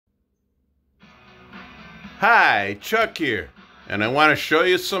Hi, Chuck here, and I want to show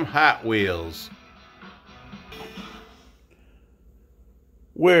you some Hot Wheels.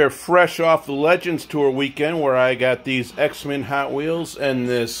 We're fresh off the Legends Tour weekend where I got these X-Men Hot Wheels and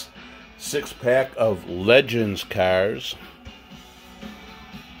this 6-pack of Legends cars.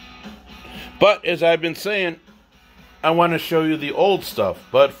 But as I've been saying, I want to show you the old stuff.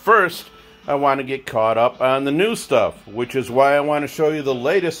 But first, I want to get caught up on the new stuff, which is why I want to show you the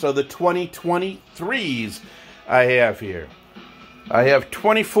latest of the 2023s I have here. I have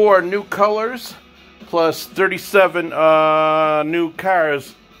 24 new colors plus 37 new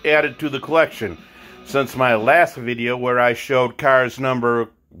cars added to the collection since my last video where I showed cars number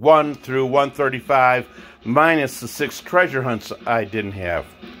 1 through 135 minus the 6 treasure hunts I didn't have.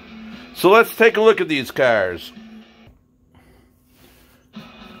 So let's take a look at these cars.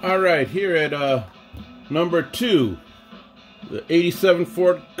 Alright, here at number 2, the 87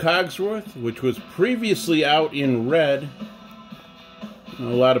 Ford Cogsworth, which was previously out in red. A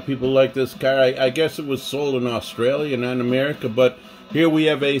lot of people like this car. I guess it was sold in Australia, not in America, but here we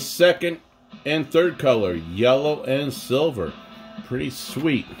have a second and third color, yellow and silver. Pretty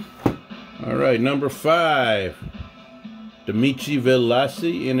sweet. Alright, number 5, Dimitri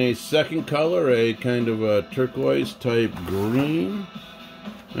Velasquez in a second color, a kind of a turquoise type green.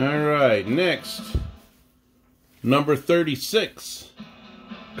 Alright, next, number 36,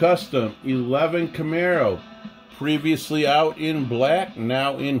 Custom 11 Camaro, previously out in black,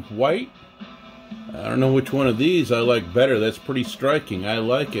 now in white. I don't know which one of these I like better. That's pretty striking. I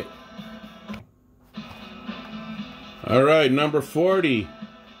like it. Alright, number 40,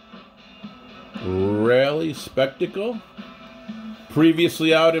 Rally Spectacle,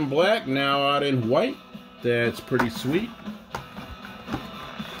 previously out in black, now out in white. That's pretty sweet.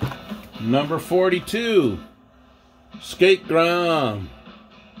 Number 42, Skate Ground.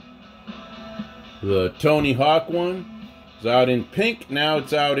 The Tony Hawk one is out in pink, now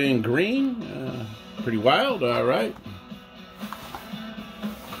it's out in green. Pretty wild, alright.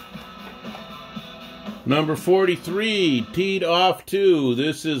 Number 43, Teed Off 2.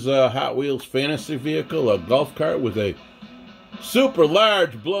 This is a Hot Wheels fantasy vehicle, a golf cart with a super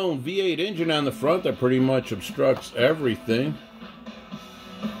large blown V8 engine on the front that pretty much obstructs everything.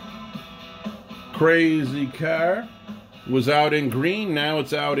 Crazy car was out in green, now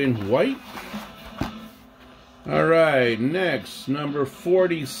it's out in white. Alright, next, number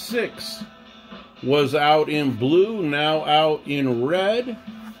 46 was out in blue, now out in red.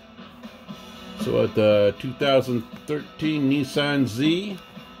 So at the 2013 Nissan Z,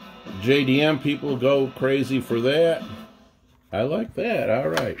 JDM people go crazy for that. I like that,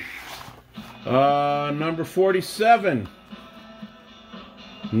 alright. Number 47,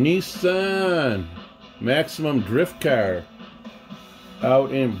 Nissan Maximum Drift car,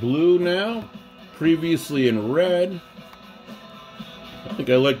 out in blue now, previously in red. I think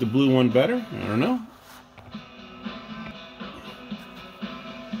I like the blue one better, I don't know.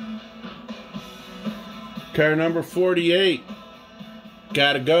 Car number 48,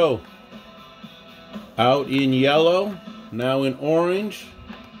 Gotta Go, out in yellow, now in orange.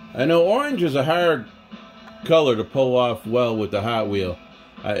 I know orange is a hard color to pull off well with the Hot Wheel.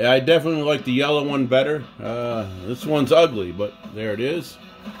 I definitely like the yellow one better. This one's ugly, but there it is.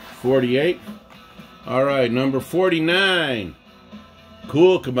 48. Alright, number 49,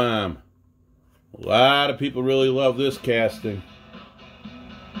 Cool Kabam. A lot of people really love this casting.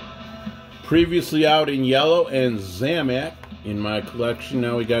 Previously out in yellow and Zamak in my collection.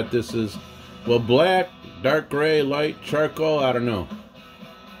 Now we got this as, well, black, dark gray, light, charcoal, I don't know.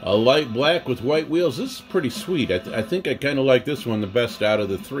 A light black with white wheels. This is pretty sweet. I think I kind of like this one the best out of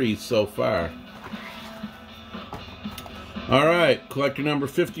the 3 so far. Alright, collector number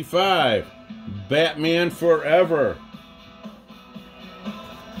 55, Batman Forever.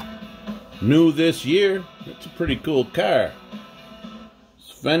 New this year. It's a pretty cool car.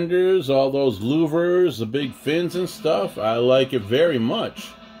 Fenders, all those louvers, the big fins and stuff. I like it very much.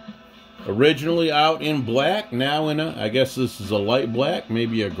 Originally out in black, now in a, I guess this is a light black,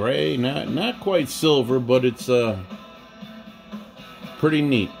 maybe a gray, not quite silver, but it's pretty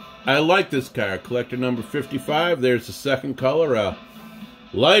neat. I like this car, collector number 55. There's the second color, a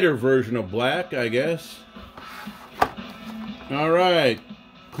lighter version of black, I guess. Alright,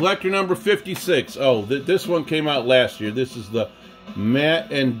 collector number 56. Oh, this one came out last year. This is the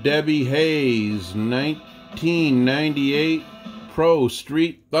Matt and Debbie Hayes 1998 Pro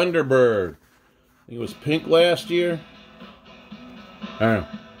Street Thunderbird. I think it was pink last year. I don't know.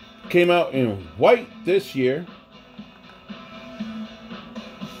 Came out in white this year.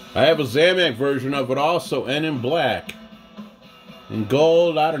 I have a Zamak version of it also, and in black. In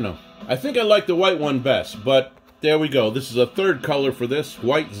gold, I don't know. I think I like the white one best, but there we go. This is a third color for this.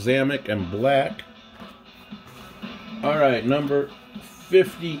 White, Zamek, and black. Alright, number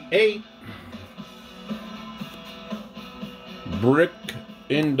 58. Brick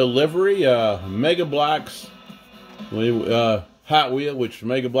in delivery. Mega Bloks. Hot Wheel, which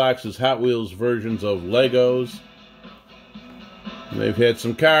Mega Bloks is Hot Wheels versions of Legos. They've had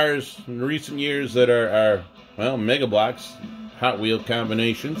some cars in recent years that are well, Mega Bloks, Hot Wheel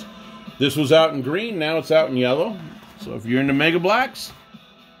combinations. This was out in green, now it's out in yellow. So if you're into Mega Bloks,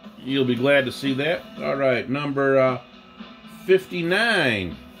 you'll be glad to see that. Alright, number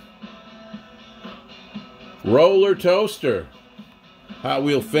 59. Roller Toaster. Hot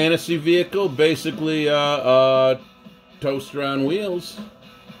Wheel fantasy vehicle, basically toaster on wheels.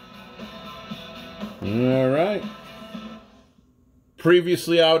 Alright.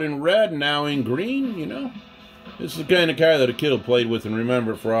 Previously out in red, now in green, you know. This is the kind of car that a kid will play with and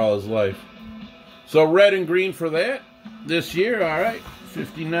remember for all his life. So red and green for that this year, alright.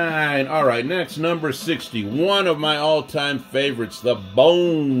 59. Alright, next, number 60. One of my all-time favorites, the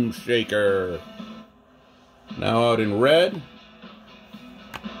Bone Shaker. Now out in red.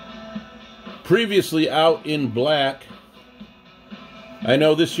 Previously out in black. I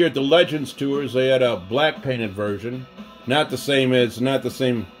know this year at the Legends Tours they had a black painted version. Not the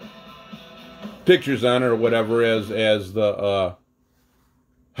same pictures on it or whatever as the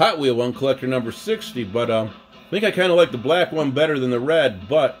Hot Wheel one, collector number 60. But I think I kind of like the black one better than the red,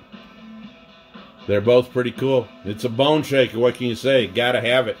 but they're both pretty cool. It's a Bone Shaker, what can you say? Gotta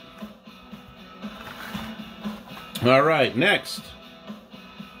have it. Alright, next.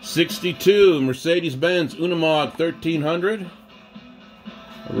 62, Mercedes-Benz Unimog 1300.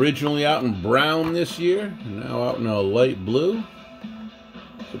 Originally out in brown this year, now out in a light blue.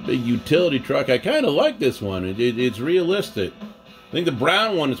 It's a big utility truck. I kind of like this one. It's realistic. I think the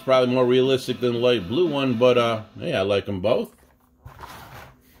brown one is probably more realistic than the light blue one, but hey, I like them both.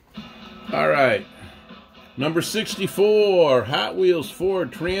 Alright, number 64, Hot Wheels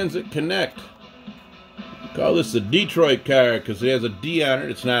Ford Transit Connect. Call this a Detroit car because it has a D on it.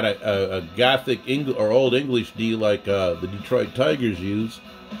 It's not a Gothic or Old English D like the Detroit Tigers use.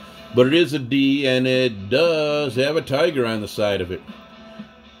 But it is a D, and it does have a tiger on the side of it.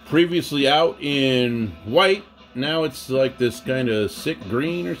 Previously out in white, now it's like this kind of sick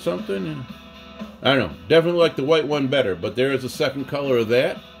green or something. I don't know. Definitely like the white one better, but there is a second color of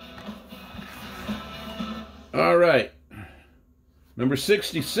that. All right. Number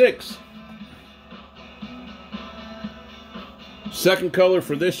 66. Second color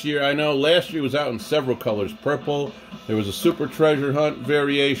for this year. I know last year was out in several colors. Purple. There was a Super Treasure Hunt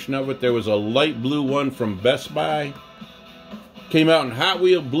variation of it. There was a light blue one from Best Buy. Came out in Hot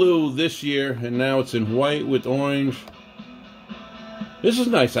Wheel blue this year, and now it's in white with orange. This is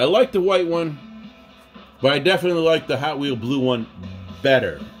nice. I like the white one, but I definitely like the Hot Wheel blue one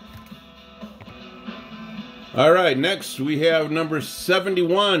better. All right, next we have number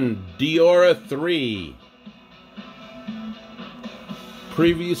 71, Diora 3.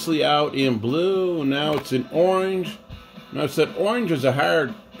 Previously out in blue, now it's in orange. Now I said orange is a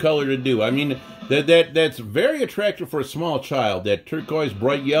hard color to do. I mean, that's very attractive for a small child. That turquoise,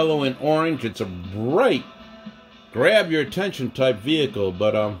 bright yellow, and orange. It's a bright, grab your attention type vehicle.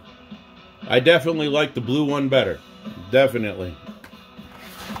 But I definitely like the blue one better. Definitely.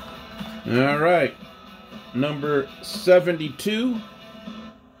 All right, number 72,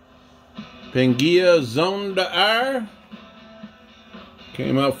 Pangea Zone d'Art.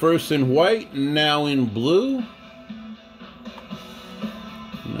 Came out first in white, now in blue.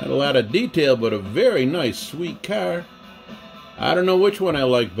 Not a lot of detail, but a very nice, sweet car. I don't know which one I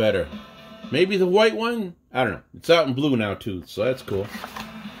like better. Maybe the white one? I don't know. It's out in blue now, too, so that's cool.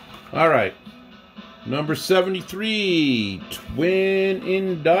 All right. Number 73, Twin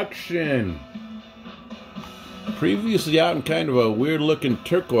Induction. Previously out in kind of a weird-looking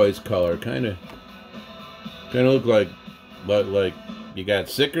turquoise color. Kind of look like you got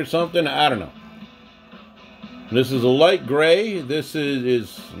sick or something? I don't know. This is a light gray. This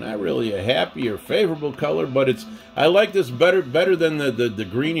is not really a happy or favorable color, but I like this better than the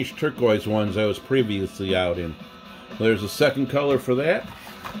greenish turquoise ones I was previously out in. There's a second color for that.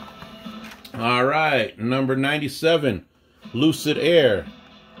 All right, number 97, Lucid Air,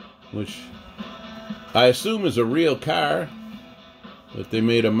 which I assume is a real car that they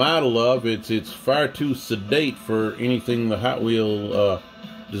made a model of. It's far too sedate for anything the Hot Wheel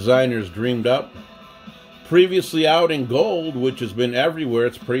designers dreamed up. Previously out in gold, which has been everywhere.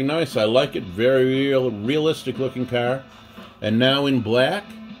 It's pretty nice. I like it. Very realistic looking car. And now in black.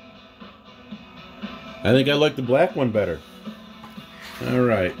 I think I like the black one better. All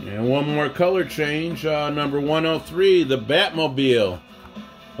right, and one more color change. Number 103, the Batmobile.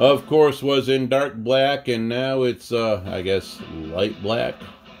 Of course, was in dark black, and now it's, I guess, light black,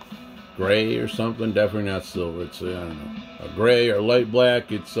 gray or something. Definitely not silver. It's, I don't know, a gray or light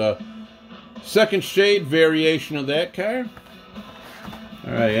black. It's a second shade variation of that car.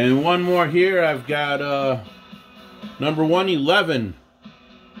 All right, and one more here. I've got number 111.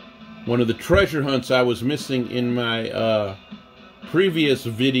 One of the treasure hunts I was missing in my previous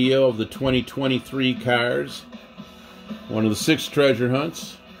video of the 2023 cars. One of the 6 treasure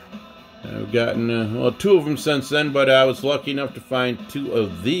hunts. I've gotten, well, 2 of them since then, but I was lucky enough to find 2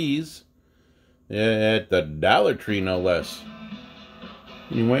 of these at the Dollar Tree, no less.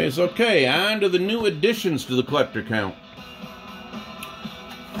 Anyways, okay, on to the new additions to the collector count.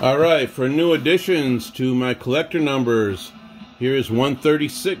 Alright, for new additions to my collector numbers, here is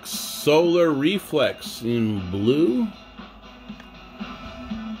 136 Solar Reflex in blue.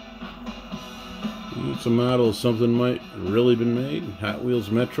 It's a model of something might really been made. Hot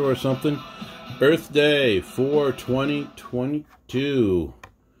Wheels Metro or something. Earth Day 4/20/22.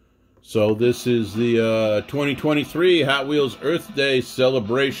 So this is the 2023 Hot Wheels Earth Day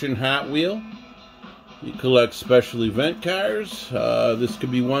celebration Hot Wheel. You collect special event cars. This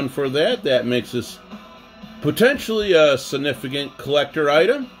could be one for that. That makes this potentially a significant collector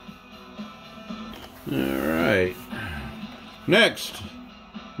item. Alright. Next.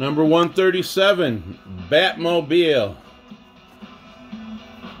 Number 137, Batmobile.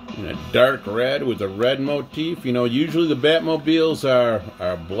 In a dark red with a red motif. You know, usually the Batmobiles are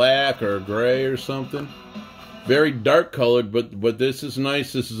black or gray or something. Very dark colored, but this is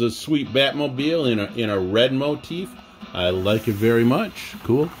nice. This is a sweet Batmobile in a red motif. I like it very much.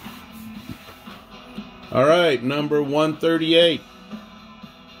 Cool. Alright, number 138.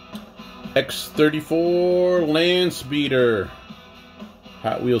 X34 Land Speeder.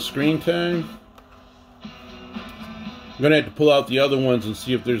 Hot Wheels screen time. I'm going to have to pull out the other ones and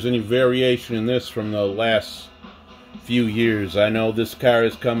see if there's any variation in this from the last few years. I know this car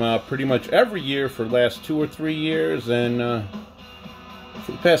has come out pretty much every year for the last 2 or 3 years, and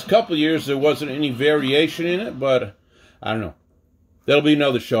for the past couple years there wasn't any variation in it, but I don't know. That'll be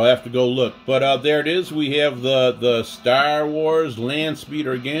another show. I have to go look. But there it is. We have the Star Wars Land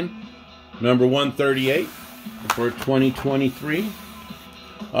Speeder again. Number 138 for 2023.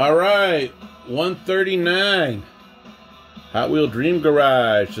 Alright, 139. Hot Wheel Dream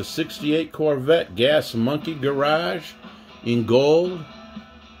Garage, the 68 Corvette Gas Monkey Garage in gold.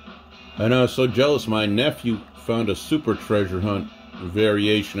 I know, I was so jealous. My nephew found a super treasure hunt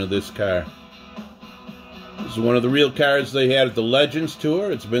variation of this car. This is one of the real cars they had at the Legends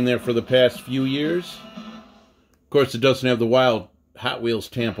Tour. It's been there for the past few years. Of course, it doesn't have the wild Hot Wheels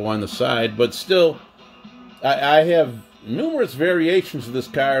tampo on the side, but still, I have numerous variations of this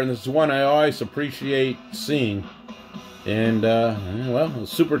car, and this is one I always appreciate seeing. And, well, a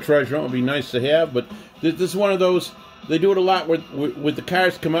super treasure hunt would be nice to have, but this is one of those, they do it a lot with the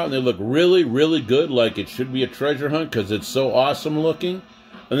cars come out and they look really, really good, like it should be a treasure hunt because it's so awesome looking.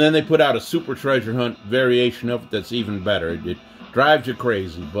 And then they put out a super treasure hunt variation of it that's even better. It drives you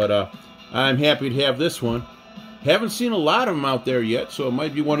crazy, but I'm happy to have this one. Haven't seen a lot of them out there yet, so it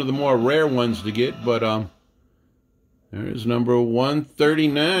might be one of the more rare ones to get, but there's number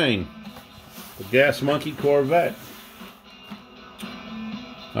 139, the Gas Monkey Corvette.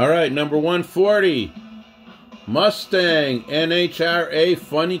 Alright, number 140, Mustang NHRA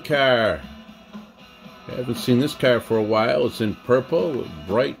Funny Car. I haven't seen this car for a while. It's in purple with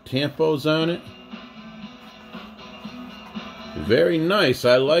bright tampos on it. Very nice.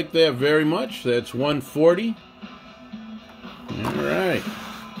 I like that very much. That's 140. Alright.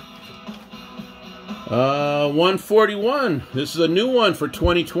 141. This is a new one for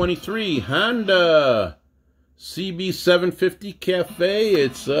 2023. Honda CB750 Cafe.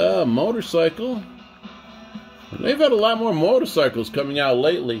 It's a motorcycle. They've had a lot more motorcycles coming out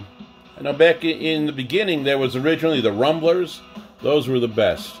lately. I know back in the beginning there was originally the Rumblers. Those were the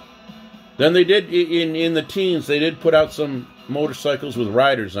best. Then they did, in the teens, they did put out some motorcycles with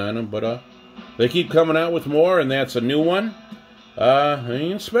riders on them, but they keep coming out with more, and that's a new one. I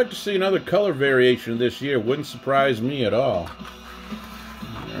expect to see another color variation this year. Wouldn't surprise me at all.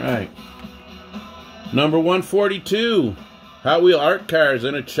 Alright. Number 142. Hot Wheel Art Cars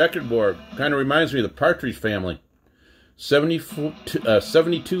in a checkerboard. Kind of reminds me of the Partridge Family.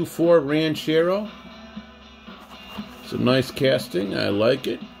 72 Ford Ranchero. It's a nice casting. I like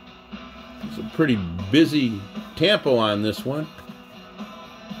it. It's a pretty busy tampo on this one.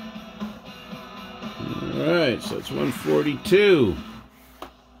 Alright, so it's 142.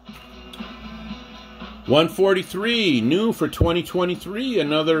 143, new for 2023,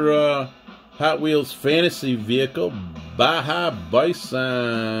 another Hot Wheels fantasy vehicle, Baja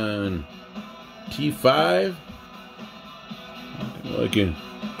Bison T5. Like a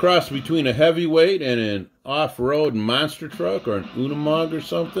cross between a heavyweight and an off-road monster truck or an Unimog or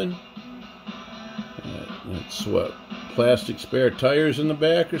something. That's what, plastic spare tires in the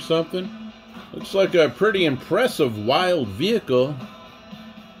back or something. Looks like a pretty impressive wild vehicle.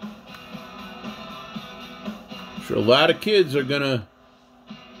 I'm sure a lot of kids are gonna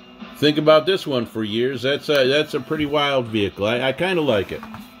think about this one for years. That's a pretty wild vehicle. I kind of like it.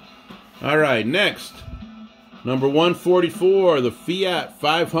 All right, next, number 144, the Fiat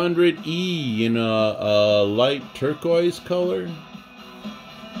 500e in a light turquoise color.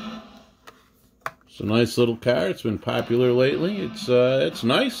 It's a nice little car. It's been popular lately. It's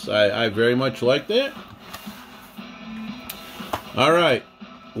nice. I very much like that. All right,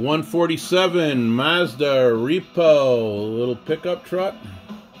 147 Mazda Repo, little pickup truck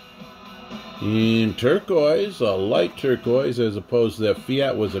in turquoise, a light turquoise, as opposed to that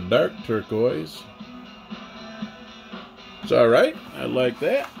Fiat was a dark turquoise. It's all right. I like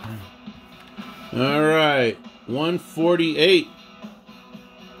that. All right, 148.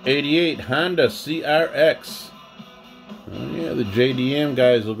 88 Honda CRX. Oh yeah, the JDM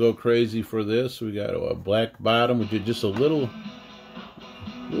guys will go crazy for this. We got a black bottom with just a little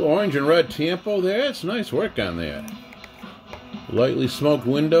orange and red tempo there. It's nice work on that. Lightly smoked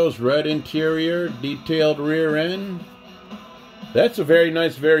windows, red interior, detailed rear end. That's a very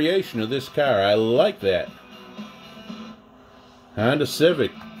nice variation of this car. I like that. Honda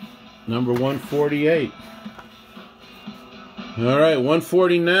Civic, number 148. All right,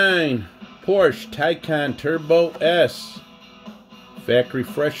 149, Porsche Taycan Turbo S, factory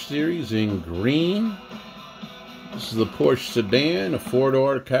fresh series in green. This is the Porsche sedan, a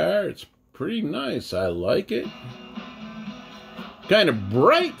four-door car. It's pretty nice. I like it. Kind of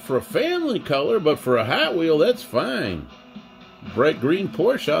bright for a family color, but for a Hot Wheel, that's fine. Bright green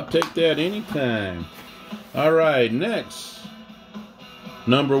Porsche, I'll take that anytime. All right, next,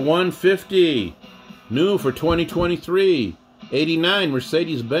 number 150, new for 2023. 89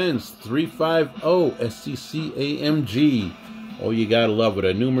 Mercedes-Benz 350 SCC AMG. Oh, you gotta love it.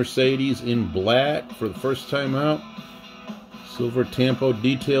 A new Mercedes in black for the first time out. Silver tampo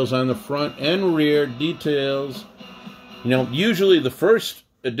details on the front and rear details. You know, usually the first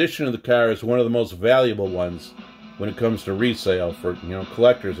edition of the car is one of the most valuable ones when it comes to resale for, you know,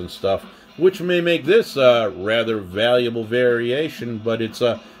 collectors and stuff, which may make this a rather valuable variation, but it's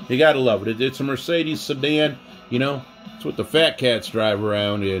you gotta love it. It's a Mercedes sedan, you know. It's what the fat cats drive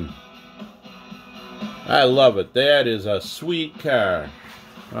around in. I love it. That is a sweet car.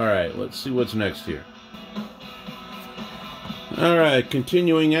 All right, let's see what's next here. All right,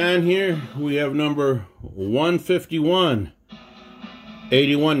 continuing on here, we have number 151.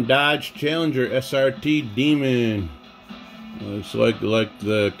 81 Dodge Challenger SRT Demon. Looks like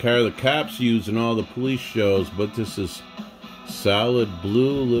the car the cops use in all the police shows, but this is solid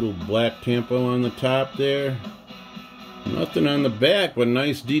blue, little black tempo on the top there. Nothing on the back, but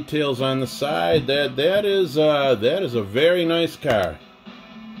nice details on the side. That is a very nice car.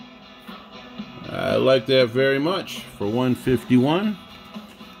 I like that very much for 151.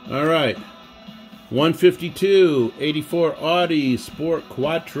 All right, 152 84 Audi Sport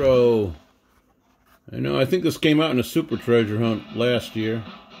Quattro. I think this came out in a Super Treasure Hunt last year.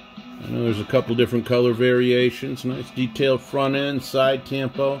 I know there's a couple different color variations. Nice detailed front end, side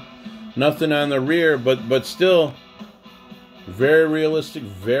tempo. Nothing on the rear, but still very realistic,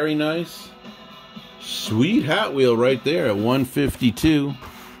 very nice. Sweet Hot Wheel right there at 152.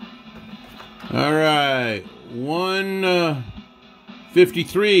 All right,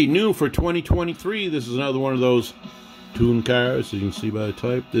 153, new for 2023. This is another one of those tune cars, as you can see by the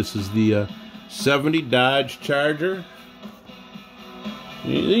type. This is the 70 Dodge Charger.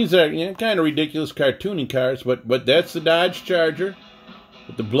 These are, you know, kind of ridiculous cartoony cars, but that's the Dodge Charger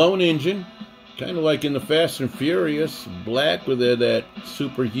with the blown engine. Kind of like in the Fast and Furious, black with that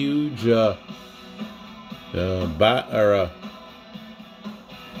super huge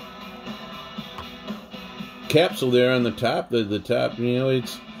capsule there on the top. The top, you know,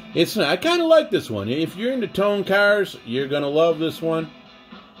 it's not. I kind of like this one. If you're into tone cars, you're gonna love this one.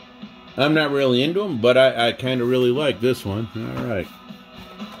 I'm not really into them, but I kind of really like this one. All right.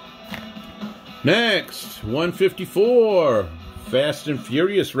 Next, 154. Fast and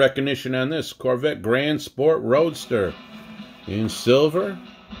Furious recognition on this. Corvette Grand Sport Roadster in silver.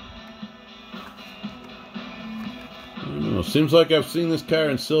 I don't know. Seems like I've seen this car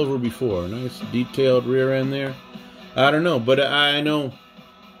in silver before. Nice detailed rear end there. I don't know, but I know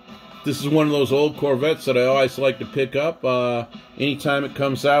This is one of those old Corvettes that I always like to pick up. Anytime it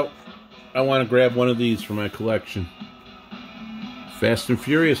comes out, I want to grab one of these for my collection. Fast and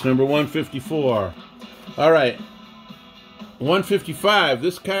Furious, number 154. All right, 155.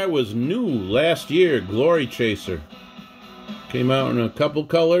 This car was new last year, Glory Chaser. Came out in a couple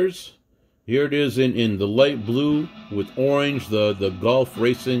colors. Here it is in the light blue with orange, the Gulf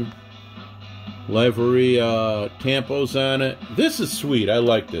Racing livery tampos on it. This is sweet. I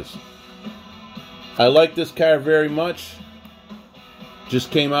like this. I like this car very much.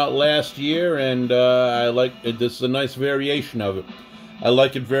 Just came out last year, and I like it. This is a nice variation of it. I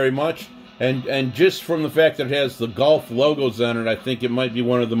like it very much. And just from the fact that it has the Gulf logos on it, I think it might be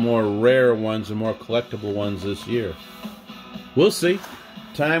one of the more rare ones and more collectible ones this year. We'll see.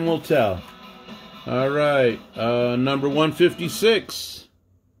 Time will tell. All right, number 156.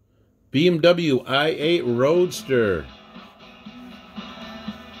 BMW i8 Roadster.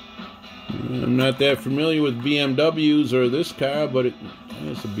 I'm not that familiar with BMWs or this car, but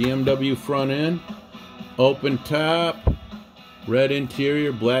it's a BMW front end. Open top. Red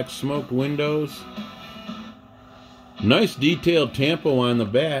interior, black smoked windows. Nice detailed tampo on the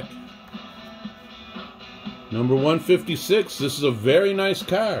back. Number 156. This is a very nice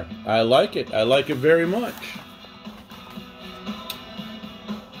car. I like it. I like it very much.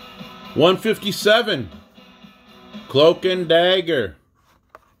 157. Cloak and Dagger.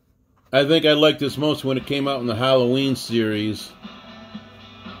 I think I liked this most when it came out in the Halloween series.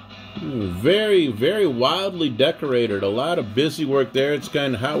 Very, very wildly decorated. A lot of busy work there. It's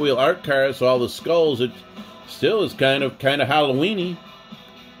kind of Hot Wheel art cars, so all the skulls. It still is kind of Halloween-y.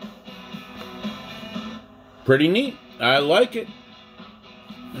 Pretty neat. I like it.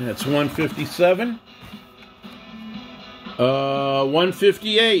 That's 157.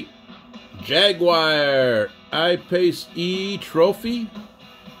 158. Jaguar I-Pace E Trophy.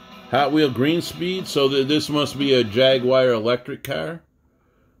 Hot Wheel green speed. So this must be a Jaguar electric car.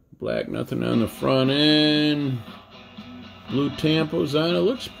 Black, nothing on the front end. Blue tampos on it.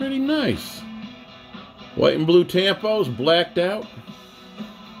 Looks pretty nice. White and blue tampos, blacked out.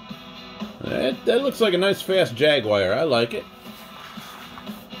 That looks like a nice fast Jaguar. I like it.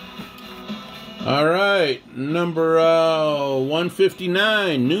 All right, number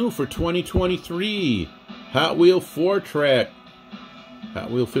 159, new for 2023. Hot Wheel 4-track. Hot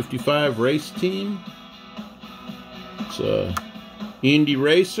Wheel 55 race team. It's a Indy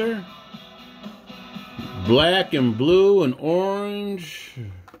Racer. Black and blue and orange.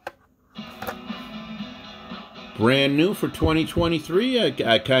 Brand new for 2023.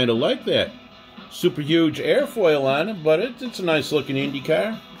 I kind of like that. Super huge airfoil on it, but it's a nice looking Indy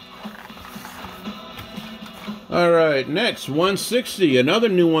car. Alright, next, 160. Another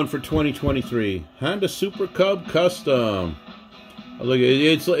new one for 2023. Honda Super Cub Custom. Look,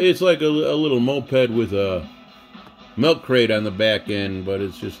 it's like a little moped with a milk crate on the back end, but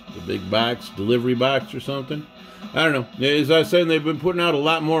it's just a big box, delivery box or something. I don't know. As I said, they've been putting out a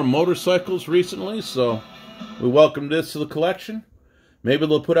lot more motorcycles recently, so we welcome this to the collection. Maybe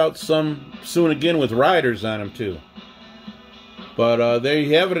they'll put out some soon again with riders on them too. But there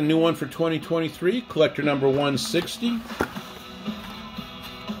you have it, a new one for 2023, collector number 160.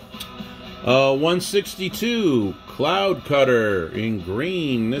 162, Cloud Cutter in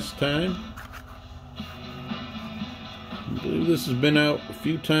green this time. I believe this has been out a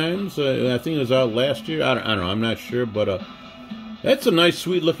few times. I think it was out last year. I don't know. I'm not sure, but that's a nice,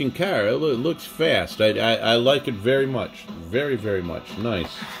 sweet-looking car. It looks fast. I like it very much. Very, very much.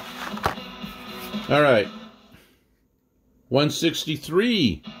 Nice. All right.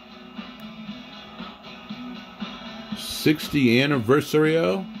 163. 60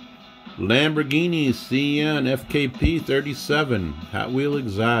 Anniversario. Lamborghini CN FKP 37. Hot Wheel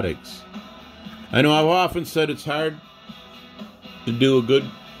Exotics. I know I've often said it's hard to do a good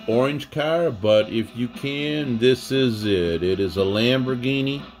orange car, but if you can, this is it. It is a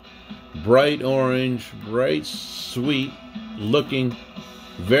Lamborghini, bright orange, bright, sweet looking,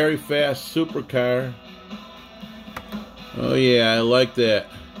 very fast supercar. Oh yeah, I like that.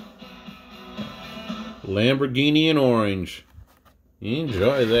 Lamborghini in orange.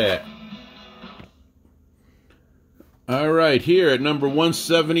 Enjoy that. All right, here at number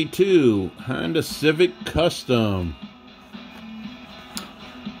 172, Honda Civic Custom.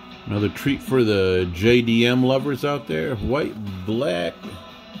 Another treat for the JDM lovers out there. White, black.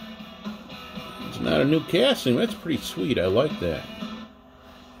 It's not a new casting. That's pretty sweet. I like that.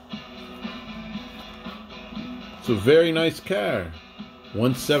 It's a very nice car.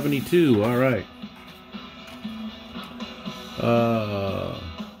 172. All right.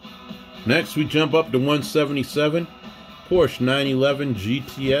 Next, we jump up to 177. Porsche 911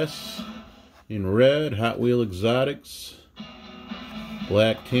 GTS in red, Hot Wheel Exotics,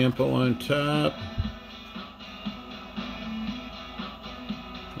 black Tampo on top,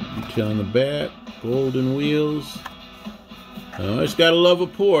 detail on the back, golden wheels. I just gotta love a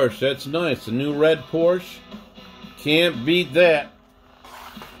Porsche. That's nice. A new red Porsche. Can't beat that.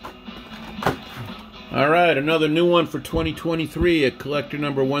 Alright, another new one for 2023 at collector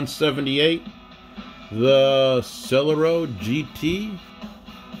number 178. The Celero GT.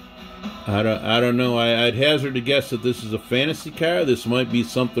 I don't know. I'd hazard to guess that this is a fantasy car. This might be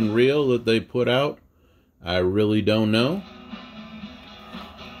something real that they put out. I really don't know.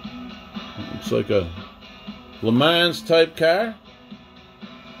 It's like a Le Mans type car.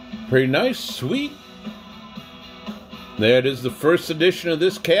 Pretty nice, sweet. That is the first edition of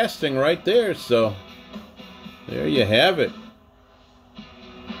this casting right there, so there you have it.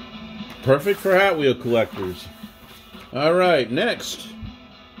 Perfect for Hot Wheel collectors. Alright, next.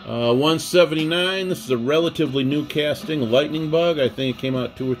 179. This is a relatively new casting, Lightning Bug. I think it came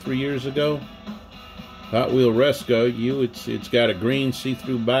out 2 or 3 years ago. Hot Wheel Rescue. It's got a green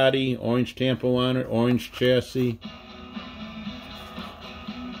see-through body, orange Tampo on it, orange chassis.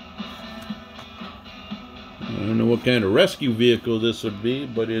 I don't know what kind of rescue vehicle this would be,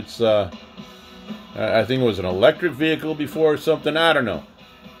 but it's, I think it was an electric vehicle before or something. I don't know.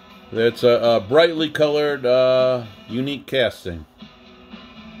 It's a brightly colored, unique casting.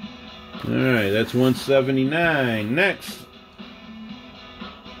 Alright, that's 179. Next.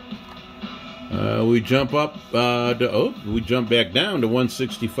 We jump up we jump back down to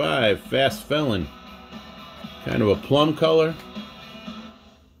 165. Fast Felon. Kind of a plum color.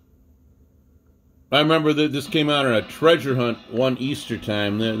 I remember that this came out on a treasure hunt one Easter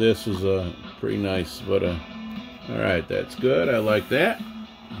time. This was pretty nice, but alright, that's good. I like that.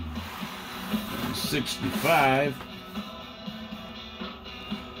 65.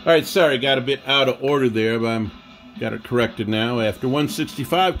 Alright, sorry, got a bit out of order there, but I'm got it corrected now. After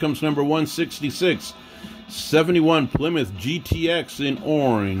 165 comes number 166. 71 Plymouth GTX in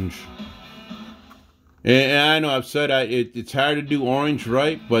orange. And I know I've said it's hard to do orange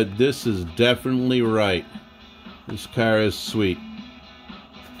right, but this is definitely right. This car is sweet.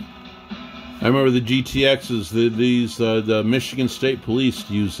 I remember the GTXs, the Michigan State Police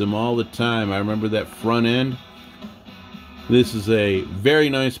use them all the time. I remember that front end. This is a very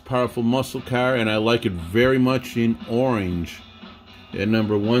nice, powerful muscle car, and I like it very much in orange. At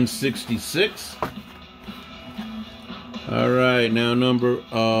number 166. Alright, now number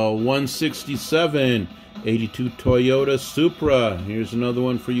 167. 82 Toyota Supra. Here's another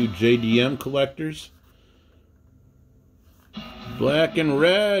one for you JDM collectors. Black and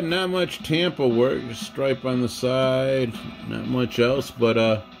red, not much Tampa work, just stripe on the side, not much else,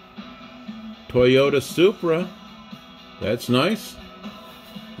 but Toyota Supra, that's nice.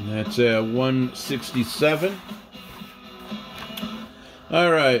 And that's 167.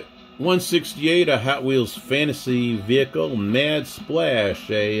 Alright, 168, a Hot Wheels fantasy vehicle, Mad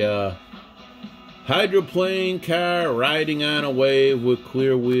Splash, a hydroplane car riding on a wave with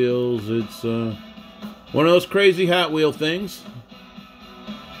clear wheels. It's one of those crazy Hot Wheel things.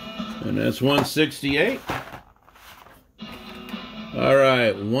 And that's 168.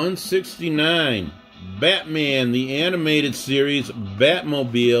 Alright, 169. Batman, the animated series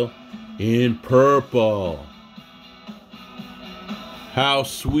Batmobile in purple. How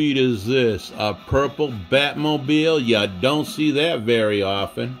sweet is this? A purple Batmobile? You don't see that very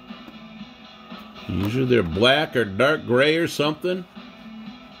often. Usually they're black or dark gray or something.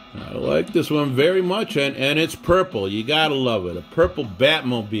 I like this one very much, and it's purple. You gotta love it. A purple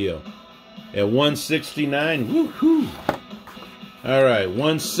Batmobile at 169. Woohoo! Alright,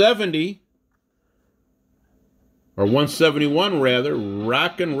 170, or 171 rather,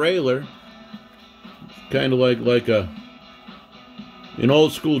 Rockin' Railer. Kind of like an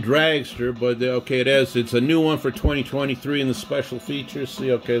old school dragster, but okay, it's a new one for 2023 in the special features.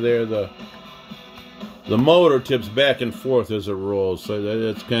 See, okay, there the motor tips back and forth as it rolls, so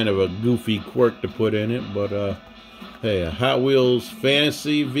that's kind of a goofy quirk to put in it, but hey, a Hot Wheels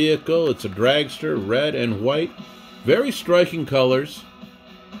fantasy vehicle. It's a dragster, red and white. Very striking colors.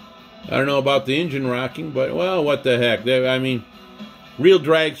 I don't know about the engine rocking, but, well, what the heck. I mean, real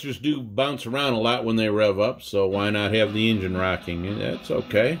dragsters do bounce around a lot when they rev up, so why not have the engine rocking? That's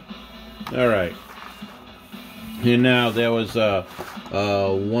okay. All right. And now there was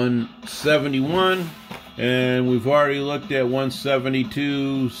 171, and we've already looked at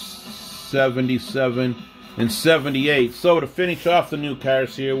 172, 77, and 78. So to finish off the new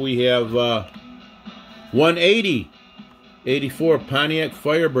cars here, we have 180, 84 Pontiac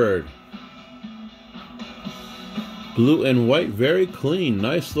Firebird. Blue and white, very clean,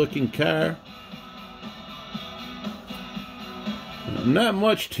 nice looking car. Not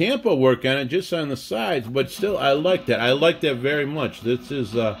much Tampa work on it, just on the sides, but still, I like that. I like that very much. This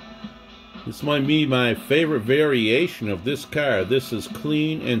might be my favorite variation of this car. This is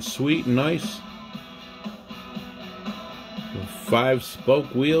clean and sweet and nice. 5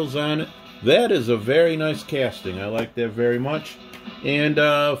 spoke wheels on it. That is a very nice casting. I like that very much. And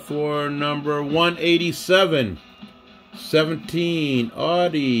for number 187, 17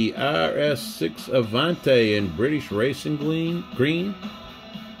 Audi RS6 Avante in British Racing Green.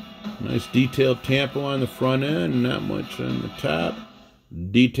 Nice detailed Tampa on the front end, not much on the top.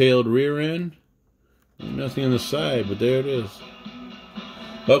 Detailed rear end. Nothing on the side, but there it is.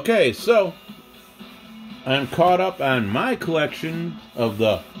 Okay, so I'm caught up on my collection of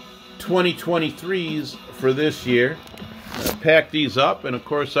the 2023s for this year. I packed these up, and of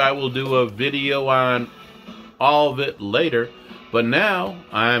course I will do a video on all of it later. But now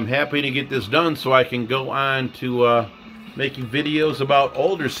I'm happy to get this done so I can go on to making videos about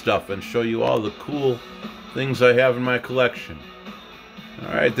older stuff and show you all the cool things I have in my collection.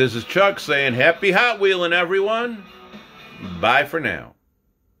 Alright, this is Chuck saying happy Hot Wheeling, everyone. Bye for now.